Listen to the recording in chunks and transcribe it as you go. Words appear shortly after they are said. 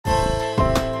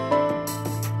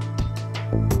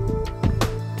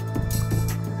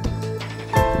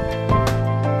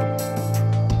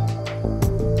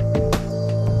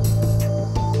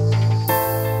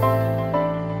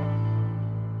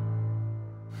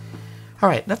All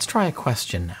right, let's try a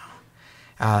question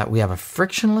now. We have a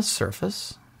frictionless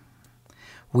surface.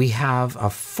 We have a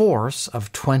force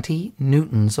of 20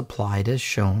 newtons applied as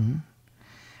shown.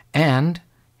 And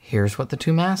here's what the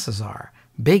two masses are.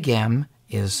 Big M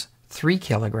is 3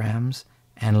 kilograms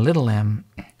and little m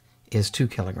is 2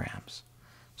 kilograms.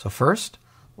 So first,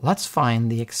 let's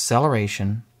find the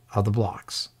acceleration of the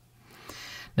blocks.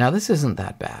 Now this isn't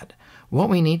that bad. What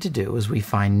we need to do is we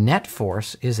find net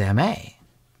force is ma.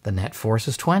 The net force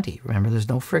is 20. Remember, there's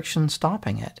no friction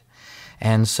stopping it.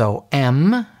 And so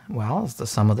m, well, is the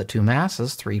sum of the two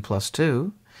masses, 3 plus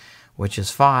 2, which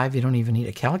is 5. You don't even need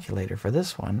a calculator for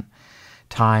this one,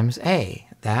 times a.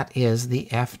 That is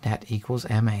the F net equals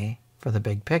ma for the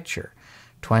big picture.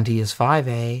 20 is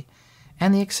 5a,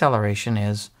 and the acceleration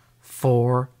is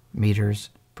 4 meters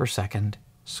per second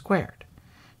squared.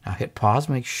 Now hit pause,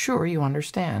 make sure you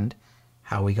understand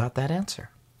how we got that answer.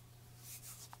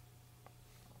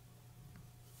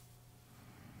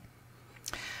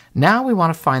 Now we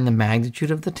want to find the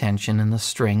magnitude of the tension in the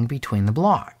string between the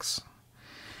blocks.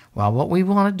 Well, what we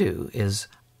want to do is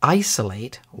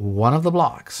isolate one of the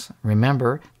blocks.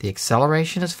 Remember, the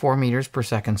acceleration is 4 meters per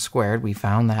second squared. We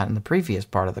found that in the previous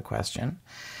part of the question.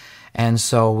 And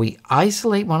so we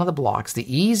isolate one of the blocks,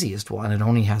 the easiest one. It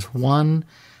only has one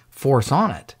force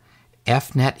on it.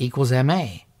 F net equals ma.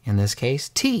 In this case,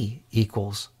 T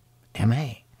equals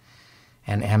ma.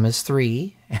 And m is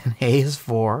 3, and a is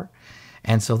 4.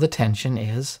 And so the tension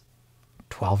is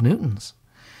 12 newtons.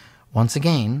 Once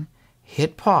again,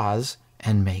 hit pause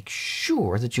and make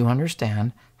sure that you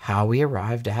understand how we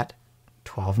arrived at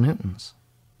 12 newtons.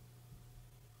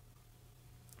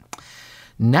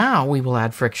 Now we will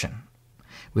add friction.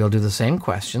 We'll do the same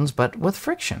questions, but with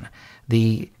friction.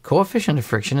 The coefficient of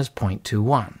friction is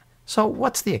 0.21. So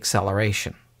what's the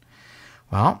acceleration?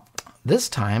 Well, this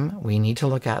time we need to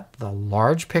look at the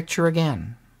large picture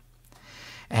again.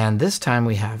 And this time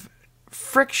we have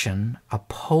friction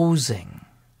opposing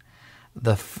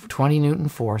the 20 Newton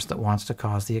force that wants to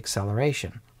cause the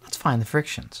acceleration. Let's find the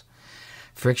frictions.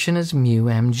 Friction is mu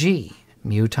mg,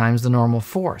 mu times the normal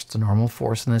force. The normal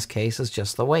force in this case is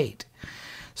just the weight.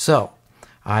 So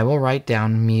I will write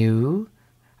down mu,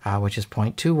 which is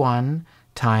 0.21,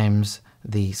 times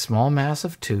the small mass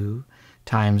of 2,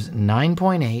 times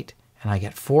 9.8, and I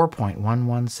get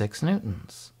 4.116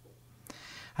 newtons.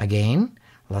 Again,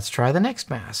 let's try the next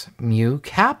mass, mu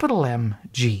capital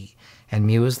Mg, and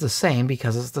mu is the same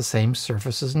because it's the same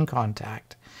surfaces in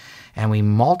contact. And we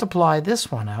multiply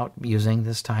this one out using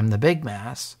this time the big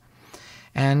mass,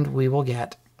 and we will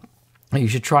get, you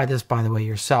should try this by the way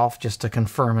yourself just to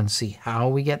confirm and see how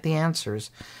we get the answers,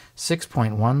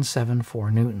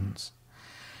 6.174 newtons.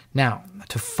 Now,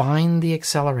 to find the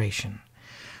acceleration,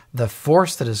 the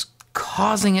force that is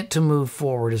causing it to move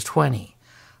forward is 20.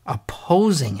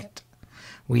 Opposing it,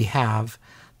 we have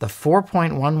the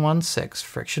 4.116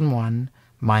 friction 1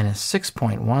 minus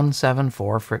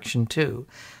 6.174 friction 2.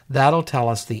 That'll tell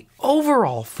us the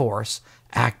overall force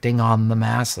acting on the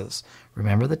masses.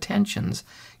 Remember, the tensions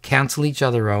cancel each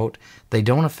other out. They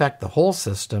don't affect the whole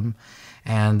system,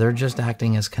 and they're just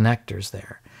acting as connectors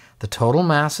there. The total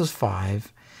mass is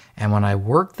 5, and when I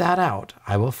work that out,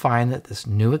 I will find that this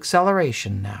new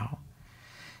acceleration now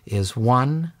is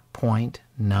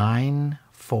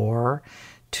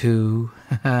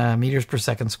 1.942 meters per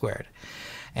second squared.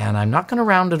 And I'm not going to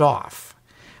round it off.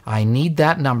 I need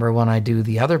that number when I do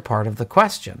the other part of the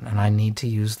question, and I need to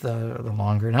use the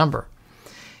longer number.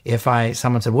 If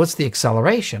someone said, what's the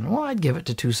acceleration? Well, I'd give it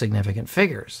to two significant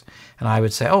figures. And I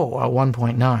would say,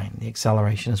 1.9. The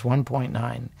acceleration is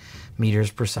 1.9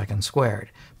 meters per second squared.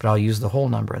 But I'll use the whole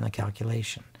number in the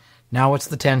calculation. Now what's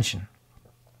the tension?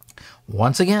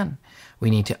 Once again, we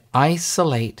need to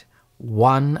isolate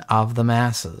one of the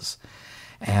masses.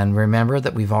 And remember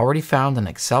that we've already found an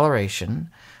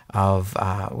acceleration of,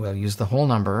 we'll use the whole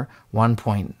number,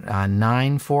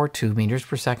 1.942 meters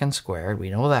per second squared.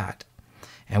 We know that.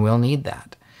 And we'll need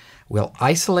that. We'll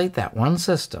isolate that one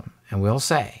system, and we'll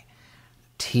say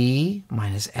T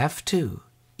minus F2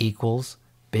 equals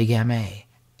big MA.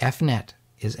 F net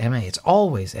is MA. It's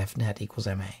always F net equals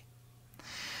MA.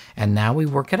 And now we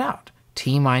work it out.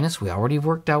 T minus, we already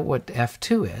worked out what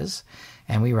F2 is,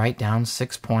 and we write down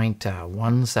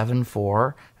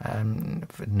 6.174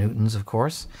 newtons, of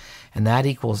course, and that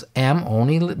equals M,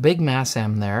 only big mass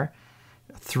M there,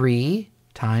 3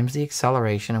 times the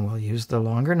acceleration, and we'll use the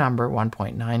longer number,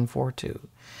 1.942.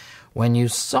 When you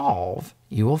solve,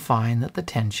 you will find that the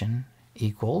tension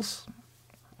equals,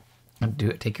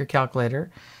 take your calculator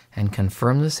and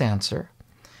confirm this answer,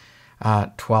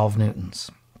 12 newtons.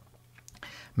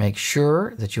 Make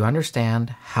sure that you understand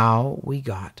how we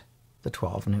got the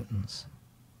 12 newtons.